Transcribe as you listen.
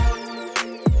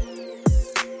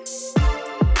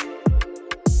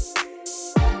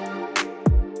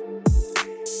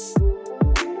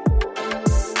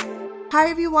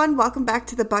everyone, welcome back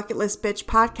to the Bucket List Bitch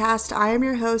podcast. I am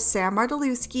your host, Sam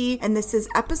Martelewski, and this is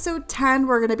episode 10.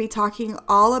 We're going to be talking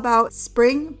all about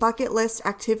spring bucket list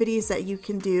activities that you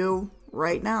can do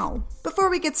right now. Before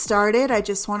we get started, I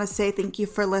just want to say thank you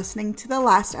for listening to the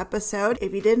last episode.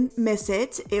 If you didn't miss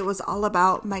it, it was all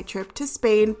about my trip to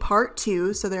Spain, part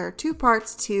 2. So there are 2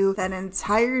 parts to that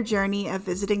entire journey of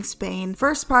visiting Spain.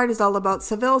 First part is all about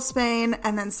Seville, Spain,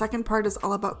 and then second part is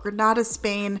all about Granada,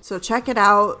 Spain. So check it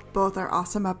out. Both are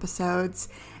awesome episodes.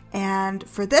 And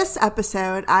for this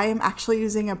episode, I am actually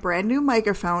using a brand new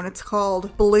microphone. It's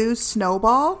called Blue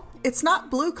Snowball. It's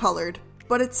not blue colored,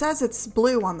 but it says it's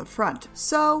blue on the front.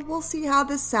 So we'll see how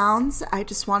this sounds. I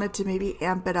just wanted to maybe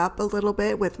amp it up a little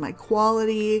bit with my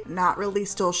quality. Not really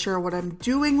still sure what I'm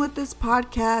doing with this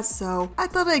podcast, so I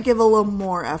thought I'd give a little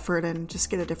more effort and just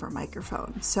get a different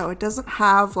microphone. So it doesn't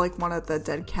have like one of the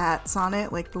dead cats on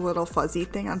it, like the little fuzzy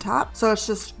thing on top. So it's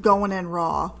just going in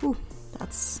raw. Ooh,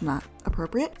 that's not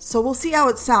appropriate. So we'll see how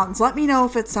it sounds. Let me know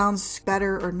if it sounds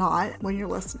better or not when you're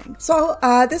listening. So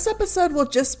this episode will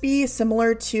just be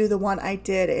similar to the one I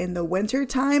did in the winter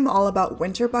time, all about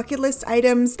winter bucket list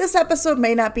items. This episode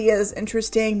may not be as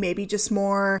interesting, maybe just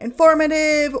more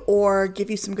informative or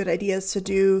give you some good ideas to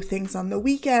do things on the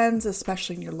weekends,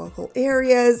 especially in your local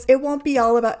areas. It won't be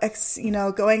all about,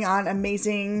 going on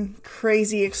amazing,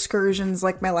 crazy excursions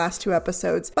like my last 2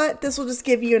 episodes, but this will just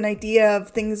give you an idea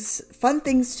of fun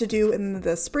things to do in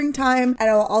the springtime, and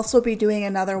I'll also be doing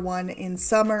another one in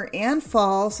summer and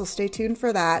fall, so stay tuned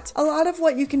for that. A lot of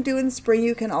what you can do in spring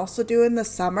you can also do in the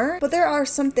summer, but there are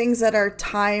some things that are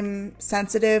time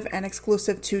sensitive and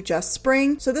exclusive to just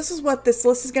spring. So this is what this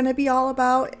list is going to be all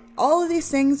about. All of these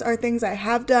things are things I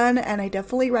have done, and I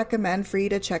definitely recommend for you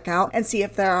to check out and see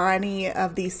if there are any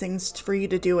of these things for you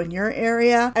to do in your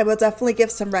area. I will definitely give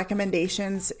some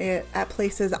recommendations at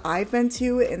places I've been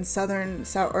to in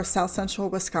south central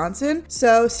Wisconsin.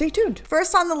 So stay tuned.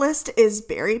 First on the list is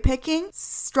berry picking.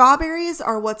 Strawberries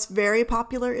are what's very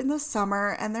popular in the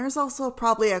summer, and there's also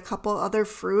probably a couple other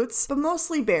fruits, but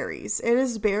mostly berries. It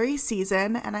is berry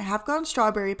season, and I have gone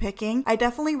strawberry picking. I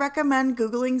definitely recommend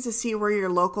Googling to see where your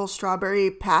local strawberry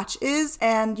patch is,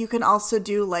 and you can also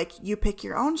do you pick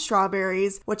your own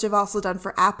strawberries, which I've also done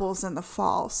for apples in the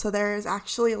fall. So there's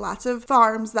actually lots of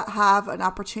farms that have an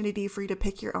opportunity for you to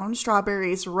pick your own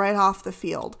strawberries right off the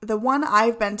field. The one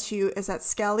I've been to is at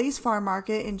Skelly's Farm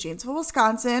Market in Janesville,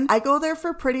 Wisconsin. I go there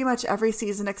for pretty much every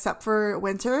season except for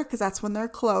winter because that's when they're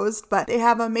closed, but they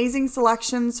have amazing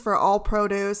selections for all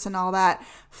produce and all that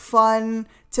fun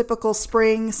typical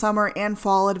spring, summer, and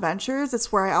fall adventures.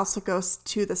 It's where I also go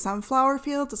to the sunflower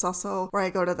fields. It's also where I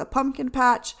go to the pumpkin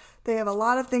patch. They have a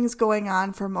lot of things going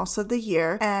on for most of the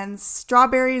year, and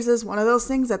strawberries is one of those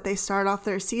things that they start off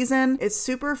their season. It's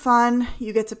super fun.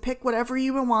 You get to pick whatever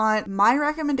you want. My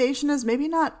recommendation is maybe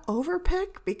not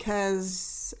overpick,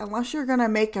 because unless you're gonna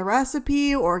make a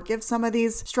recipe or give some of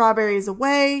these strawberries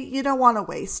away, you don't want to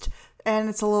waste. And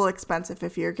it's a little expensive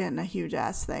if you're getting a huge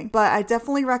ass thing. But I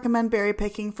definitely recommend berry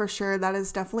picking for sure. That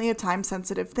is definitely a time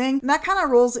sensitive thing. And that kind of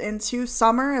rolls into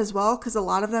summer as well, because a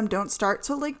lot of them don't start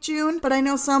till June. But I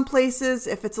know some places,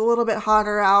 if it's a little bit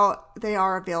hotter out, they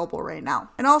are available right now.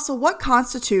 And also, what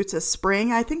constitutes a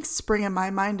spring? I think spring in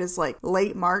my mind is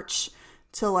late March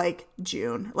to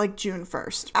June, June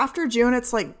 1st. After June,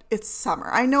 it's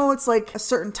summer. I know it's a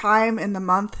certain time in the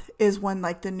month is when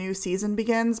the new season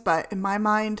begins, but in my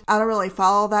mind, I don't really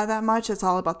follow that much. It's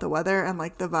all about the weather and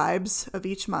the vibes of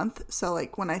each month. So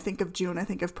when I think of June, I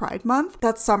think of Pride Month.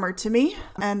 That's summer to me.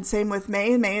 And same with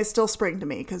May. May is still spring to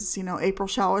me because, April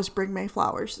showers bring May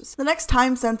flowers. The next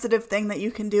time sensitive thing that you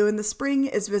can do in the spring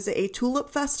is visit a tulip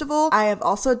festival. I have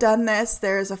also done this.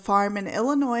 There's a farm in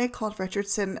Illinois called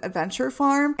Richardson Adventure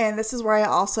Farm, and this is where I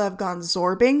also have gone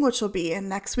zorbing, which will be in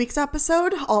next week's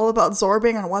episode, all about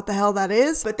zorbing and what the hell that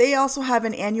is. But they also have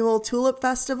an annual tulip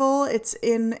festival. It's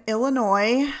in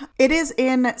Illinois. It is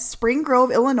in Spring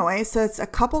Grove, Illinois, so it's a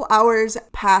couple hours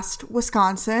past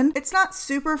Wisconsin. It's not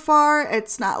super far.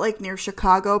 It's not near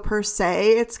Chicago per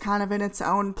se. It's kind of in its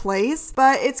own place,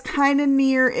 but it's kind of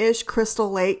near-ish Crystal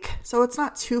Lake, so it's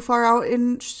not too far out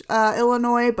in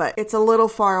Illinois, but it's a little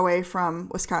far away from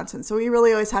Wisconsin, so we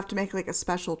really always have to make a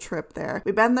special trip there.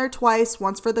 We've been there twice,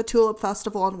 once for the Tulip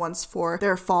Festival and once for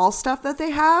their fall stuff that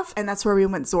they have, and that's where we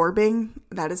went zorbing.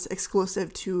 That is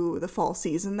exclusive to the fall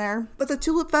season there. But the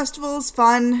Tulip Festival is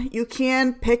fun. You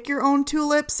can pick your own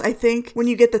tulips. I think when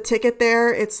you get the ticket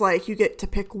there, it's you get to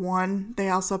pick one. They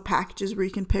also have packages where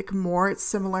you can pick more. It's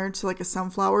similar to a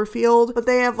sunflower field, but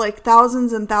they have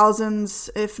thousands and thousands,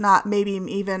 if not maybe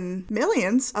even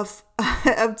millions of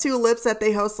of tulips that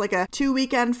they host like a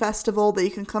 2-weekend festival that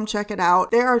you can come check it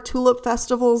out. There are tulip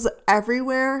festivals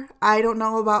everywhere. I don't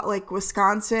know about like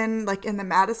Wisconsin, like in the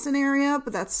Madison area,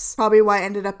 but that's probably why I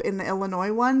ended up in the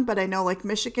Illinois one. But I know like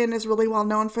Michigan is really well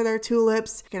known for their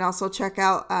tulips. You can also check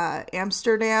out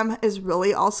Amsterdam is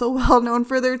really also well known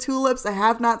for their tulips. I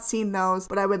have not seen those,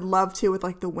 but I would love to with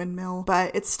like the windmill.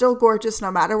 But it's still gorgeous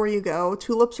no matter where you go.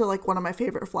 Tulips are like one of my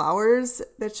favorite flowers.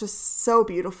 It's just so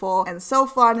beautiful and so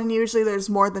fun. And usually there's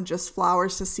more than just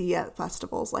flowers to see at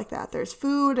festivals like that. There's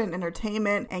food and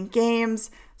entertainment and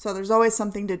games. So there's always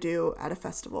something to do at a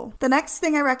festival. The next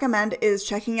thing I recommend is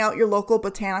checking out your local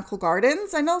botanical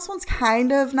gardens. I know this one's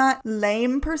kind of not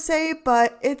lame per se,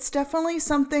 but it's definitely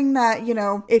something that, you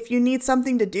know, if you need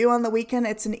something to do on the weekend,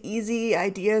 it's an easy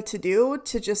idea to do,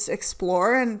 to just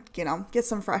explore and, you know, get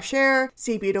some fresh air,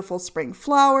 see beautiful spring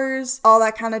flowers, all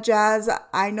that kind of jazz.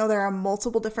 I know there are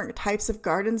multiple different types of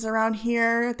gardens around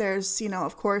here. There's, you know,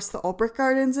 of course, the Ulbrich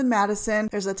Gardens in Madison.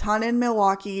 There's a ton in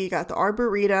Milwaukee. You got the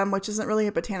Arboretum, which isn't really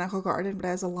a botanical garden, but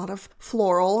has a lot of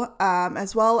floral,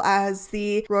 as well as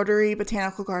the Rotary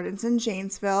Botanical Gardens in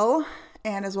Janesville,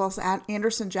 and as well as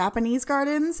Anderson Japanese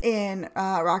Gardens in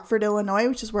Rockford, Illinois,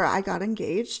 which is where I got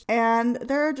engaged. And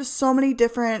there are just so many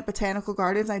different botanical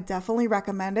gardens. I definitely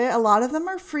recommend it. A lot of them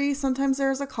are free. Sometimes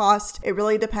there's a cost. It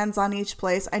really depends on each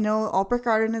place. I know Ulbrich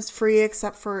Garden is free,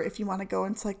 except for if you want to go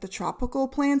into like the tropical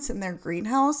plants in their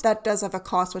greenhouse. That does have a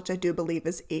cost, which I do believe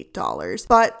is $8.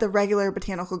 But the regular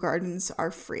botanical gardens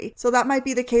are free. So that might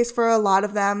be the case for a lot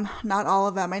of them, not all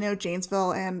of them. I know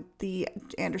Janesville and the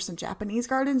Anderson Japanese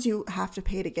Gardens, you have to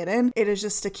pay to get in. It is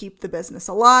just to keep the business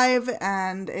alive,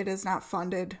 and it is not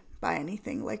funded by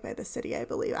anything like by the city, I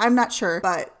believe. I'm not sure,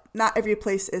 but not every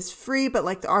place is free, but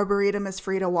like the Arboretum is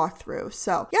free to walk through.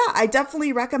 So yeah, I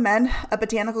definitely recommend a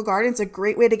botanical garden. It's a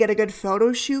great way to get a good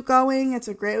photo shoot going. It's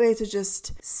a great way to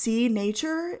just see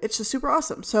nature. It's just super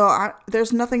awesome. So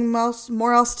there's nothing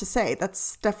more else to say.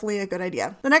 That's definitely a good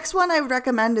idea. The next one I would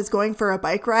recommend is going for a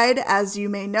bike ride. As you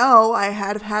may know, I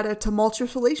have had a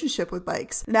tumultuous relationship with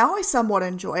bikes. Now I somewhat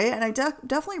enjoy it, and I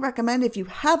definitely recommend if you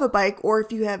have a bike, or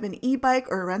if you have an e-bike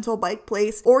or a rental bike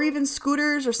place, or even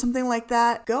scooters or something like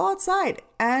that, go outside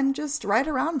and just ride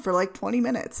around for like 20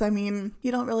 minutes. I mean,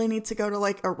 you don't really need to go to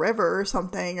like a river or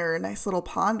something, or a nice little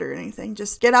pond or anything.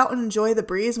 Just get out and enjoy the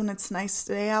breeze when it's nice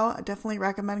day out. I definitely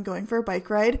recommend going for a bike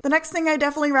ride. The next thing I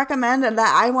definitely recommend and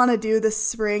that I want to do this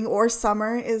spring or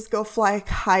summer is go fly a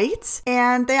kite.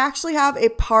 And they actually have a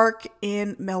park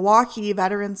in Milwaukee,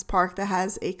 Veterans Park, that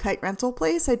has a kite rental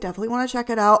place. I definitely want to check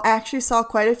it out. I actually saw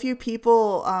quite a few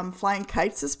people flying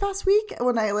kites this past week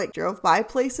when I like drove by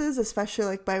places, especially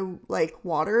like by like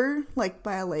water, like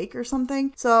by a lake or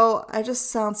something. So it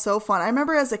just sounds so fun. I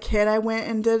remember as a kid, I went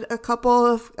and did a couple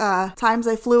of times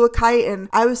I flew a kite, and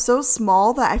I was so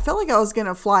small that I felt like I was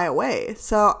gonna fly away.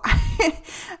 So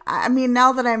I mean,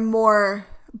 now that I'm more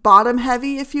bottom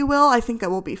heavy, if you will, I think I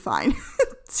will be fine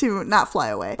to not fly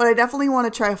away. But I definitely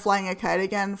want to try flying a kite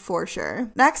again for sure.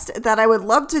 Next that I would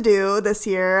love to do this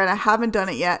year, and I haven't done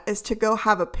it yet, is to go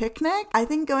have a picnic. I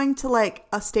think going to like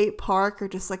a state park or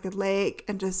just like a lake,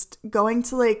 and just going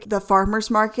to like the farmer's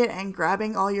market and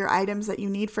grabbing all your items that you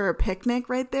need for a picnic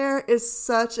right there is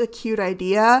such a cute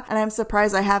idea, and I'm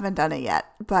surprised I haven't done it yet.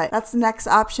 But that's the next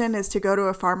option, is to go to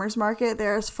a farmer's market.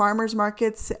 There's farmer's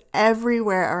markets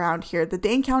everywhere around here. The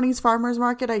Dane County's farmer's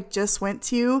market I just went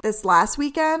to this last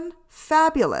weekend,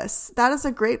 fabulous. That is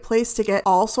a great place to get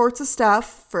all sorts of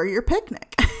stuff for your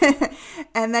picnic.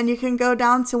 And then you can go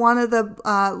down to one of the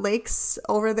lakes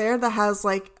over there that has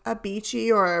like a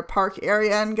beachy or a park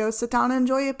area and go sit down and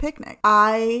enjoy a picnic.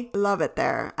 I love it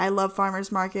there. I love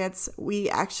farmers markets. We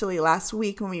actually last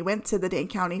week when we went to the Dane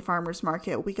County farmers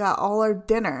market, we got all our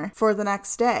dinner for the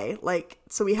next day.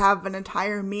 So we have an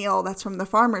entire meal that's from the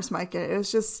farmers market. It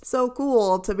was just so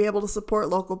cool to be able to support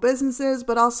local businesses,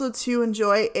 but also to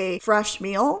enjoy a fresh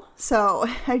meal. So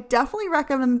I definitely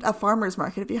recommend a farmers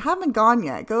market. If you haven't gone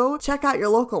yet, go check out your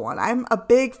local one. I'm a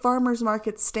big farmers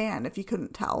market stan, if you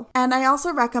couldn't tell. And I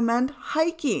also recommend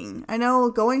hiking. I know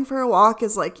going for a walk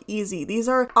is like easy. These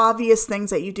are obvious things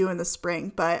that you do in the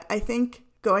spring, but I think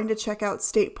going to check out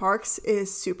state parks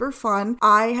is super fun.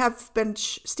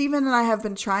 Steven and I have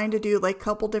been trying to do like a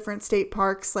couple different state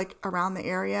parks like around the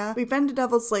area. We've been to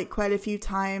Devil's Lake quite a few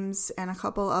times and a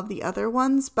couple of the other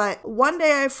ones, but one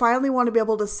day I finally want to be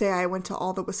able to say I went to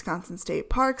all the Wisconsin state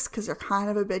parks because they're kind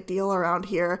of a big deal around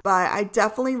here. But I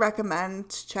definitely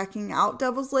recommend checking out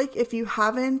Devil's Lake if you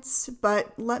haven't,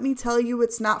 but let me tell you,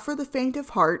 it's not for the faint of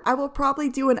heart. I will probably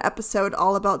do an episode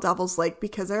all about Devil's Lake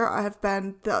because there have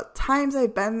been the times I've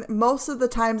most of the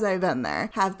times I've been there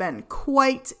have been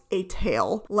quite a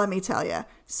tale, let me tell you.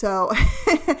 So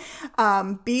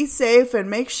be safe and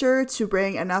make sure to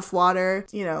bring enough water,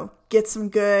 get some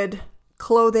good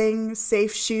clothing,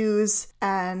 safe shoes,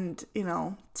 and,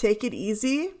 take it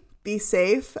easy. Be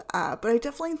safe, but I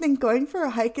definitely think going for a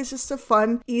hike is just a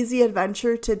fun, easy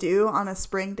adventure to do on a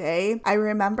spring day. I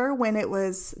remember when it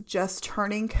was just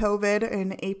turning COVID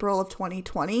in April of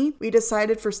 2020, we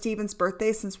decided for Steven's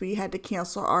birthday, since we had to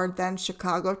cancel our then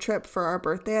Chicago trip for our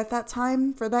birthday at that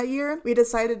time for that year, we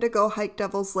decided to go hike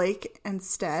Devil's Lake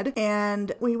instead,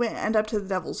 and we end up to the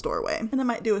Devil's Doorway. And I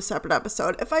might do a separate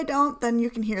episode. If I don't, then you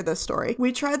can hear this story.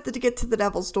 We tried to get to the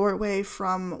Devil's Doorway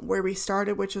from where we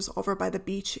started, which was over by the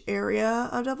beach area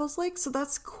of Devil's Lake, so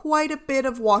that's quite a bit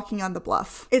of walking on the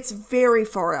bluff. It's very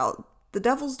far out. The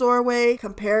Devil's Doorway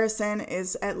comparison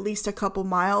is at least a couple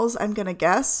miles, I'm gonna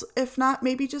guess. If not,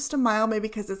 maybe just a mile, maybe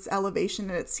because it's elevation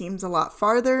and it seems a lot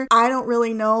farther. I don't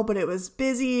really know, but it was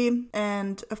busy.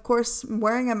 And of course,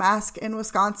 wearing a mask in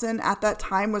Wisconsin at that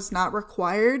time was not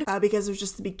required because it was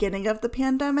just the beginning of the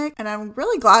pandemic. And I'm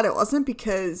really glad it wasn't,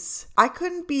 because I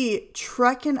couldn't be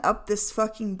trekking up this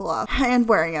fucking bluff and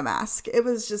wearing a mask. It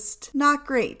was just not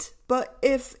great. But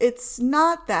if it's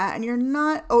not that and you're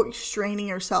not straining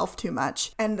yourself too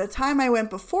much, and the time I went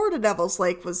before to Devil's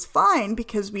Lake was fine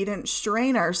because we didn't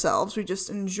strain ourselves, we just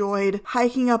enjoyed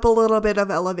hiking up a little bit of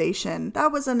elevation.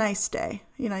 That was a nice day.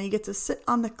 You get to sit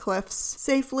on the cliffs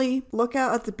safely, look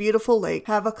out at the beautiful lake,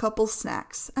 have a couple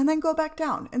snacks, and then go back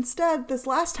down. Instead, this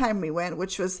last time we went,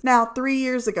 which was now 3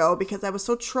 years ago, because I was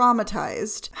so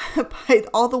traumatized by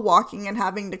all the walking and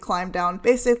having to climb down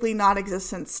basically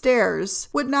non-existent stairs,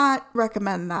 would not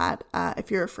recommend that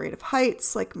if you're afraid of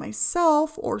heights like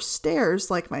myself or stairs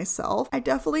like myself. I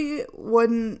definitely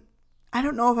wouldn't. I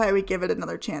don't know if I would give it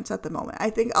another chance at the moment.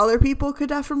 I think other people could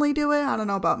definitely do it. I don't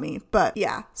know about me, but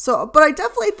yeah. But I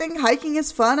definitely think hiking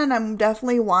is fun, and I'm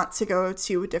definitely want to go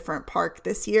to a different park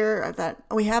this year that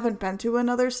we haven't been to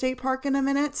another state park in a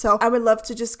minute. So I would love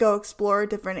to just go explore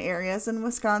different areas in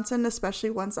Wisconsin, especially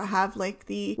ones that have like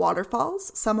the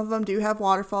waterfalls. Some of them do have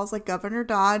waterfalls like Governor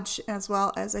Dodge, as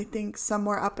well as I think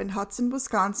somewhere up in Hudson,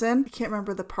 Wisconsin. I can't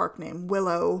remember the park name.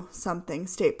 Willow something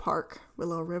state park.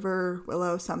 Willow River,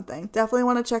 Willow something. Definitely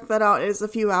want to check that out. It is a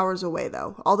few hours away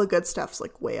though. All the good stuff's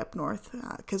like way up north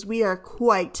because we are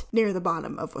quite near the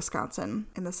bottom of Wisconsin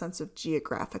in the sense of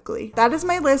geographically. That is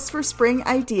my list for spring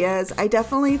ideas. I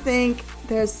definitely think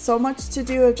there's so much to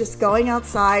do of just going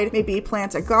outside, maybe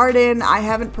plant a garden. I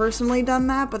haven't personally done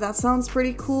that, but that sounds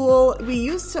pretty cool. We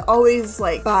used to always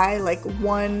like buy like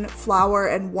one flower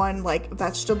and one like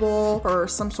vegetable or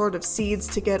some sort of seeds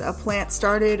to get a plant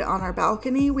started on our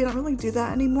balcony. We don't really do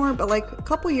that anymore, but like a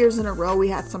couple years in a row we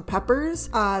had some peppers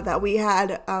that we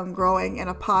had growing in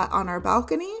a pot on our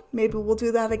balcony. Maybe we'll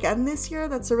do that again this year.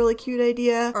 That's a really cute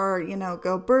idea. Or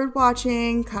go bird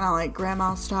watching, kind of like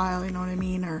grandma style, you know what I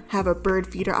mean? Or have a bird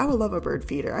feeder. I would love a bird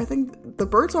feeder. I think the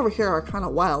birds over here are kind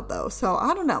of wild though, so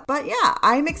I don't know. But yeah,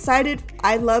 I'm excited.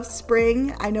 I love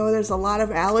spring. I know there's a lot of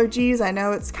allergies. I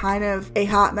know it's kind of a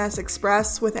hot mess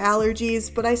express with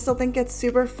allergies, but I still think it's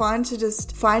super fun to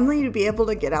just finally be able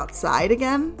to get outside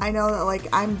again. I know that like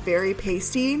I'm very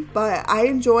pasty, but I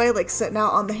enjoy like sitting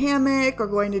out on the hammock or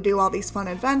going to do all these fun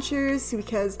adventures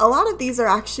because a lot of these are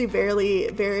actually very,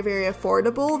 very, very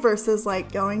affordable versus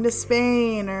like going to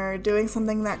Spain or doing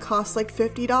something that costs like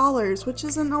 $50, which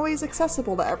isn't always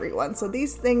accessible to everyone. So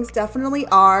these things definitely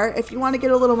are. If you want to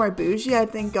get a little more bougie, I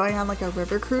think going on like a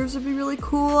river cruise would be really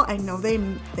cool. I know I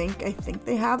think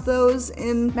they have those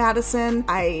in Madison.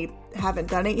 I haven't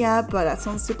done it yet, but that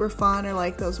sounds super fun. Or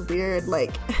like those weird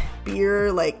like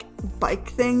beer like bike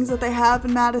things that they have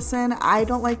in Madison. I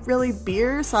don't like really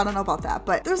beer, so I don't know about that,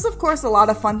 but there's of course a lot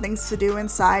of fun things to do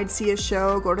inside. See a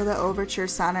show, go to the Overture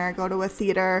Center, go to a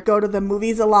theater, go to the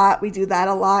movies a lot. We do that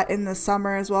a lot in the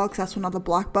summer as well because that's when all the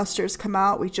blockbusters come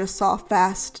out. We just saw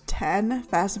Fast and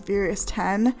Furious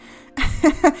 10.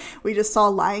 We just saw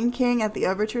Lion King at the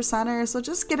Overture Center. So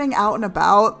just getting out and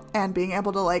about and being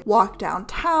able to like walk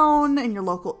downtown in your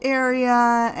local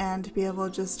area and be able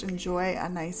to just enjoy a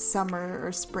nice summer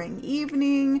or spring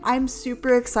evening. I'm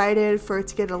super excited for it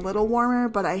to get a little warmer,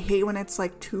 but I hate when it's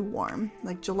like too warm.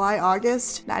 Like July,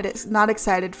 August, not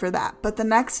excited for that. But the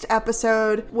next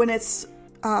episode, when it's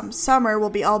summer will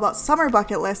be all about summer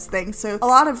bucket list things. So a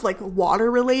lot of like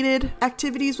water related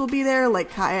activities will be there,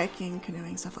 like kayaking,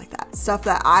 canoeing, stuff like that. Stuff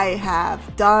that I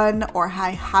have done or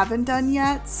I haven't done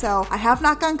yet. So I have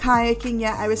not gone kayaking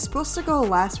yet. I was supposed to go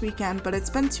last weekend, but it's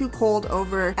been too cold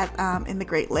over at in the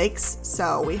Great Lakes.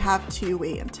 So we have to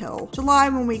wait until July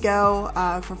when we go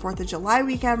for 4th of July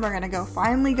weekend. We're gonna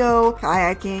finally go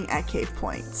kayaking at Cave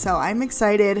Point. So I'm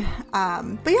excited.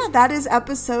 But yeah, that is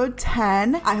episode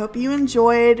 10. I hope you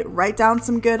enjoyed. Write down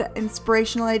some good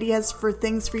inspirational ideas for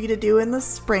things for you to do in the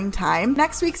springtime.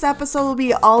 Next week's episode will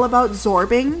be all about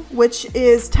zorbing, which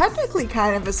is technically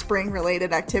kind of a spring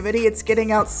related activity. It's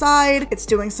getting outside. It's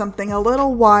doing something a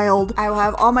little wild. I will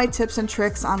have all my tips and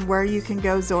tricks on where you can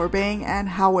go zorbing and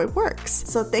how it works.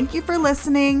 So thank you for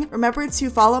listening. Remember to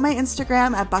follow my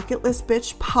Instagram at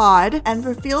bucketlistbitchpod,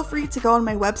 and feel free to go on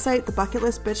my website,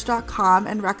 thebucketlistbitch.com,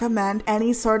 and recommend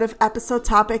any sort of episode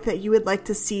topic that you would like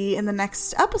to see in the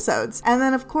next episodes. And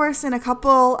then of course, in a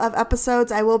couple of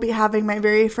episodes, I will be having my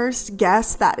very first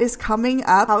guest that is coming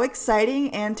up. How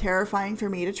exciting and terrifying for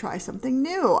me to try something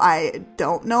new. I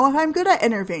don't know if I'm good at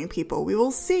interviewing people. We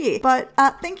will see. But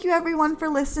thank you everyone for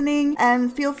listening,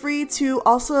 and feel free to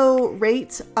also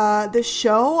rate the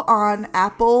show on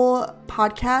Apple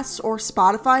Podcasts or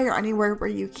Spotify or anywhere where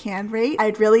you can rate.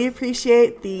 I'd really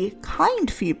appreciate the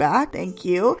kind feedback. Thank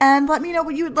you. And let me know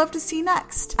what you would love to see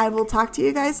next. I will talk to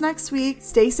you guys next week.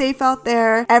 Stay safe out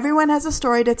there. Everyone has a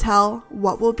story to tell.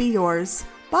 What will be yours?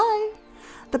 Bye.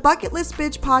 The Bucket List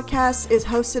Bitch podcast is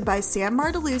hosted by Sam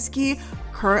Mardelewski,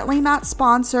 currently not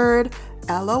sponsored.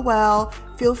 LOL.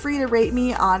 Feel free to rate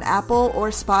me on Apple or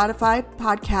Spotify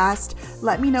podcast.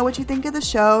 Let me know what you think of the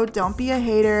show. Don't be a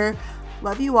hater.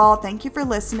 Love you all. Thank you for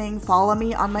listening. Follow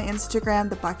me on my Instagram,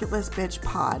 The Bucket List Bitch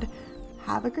Pod.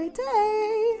 Have a great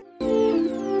day.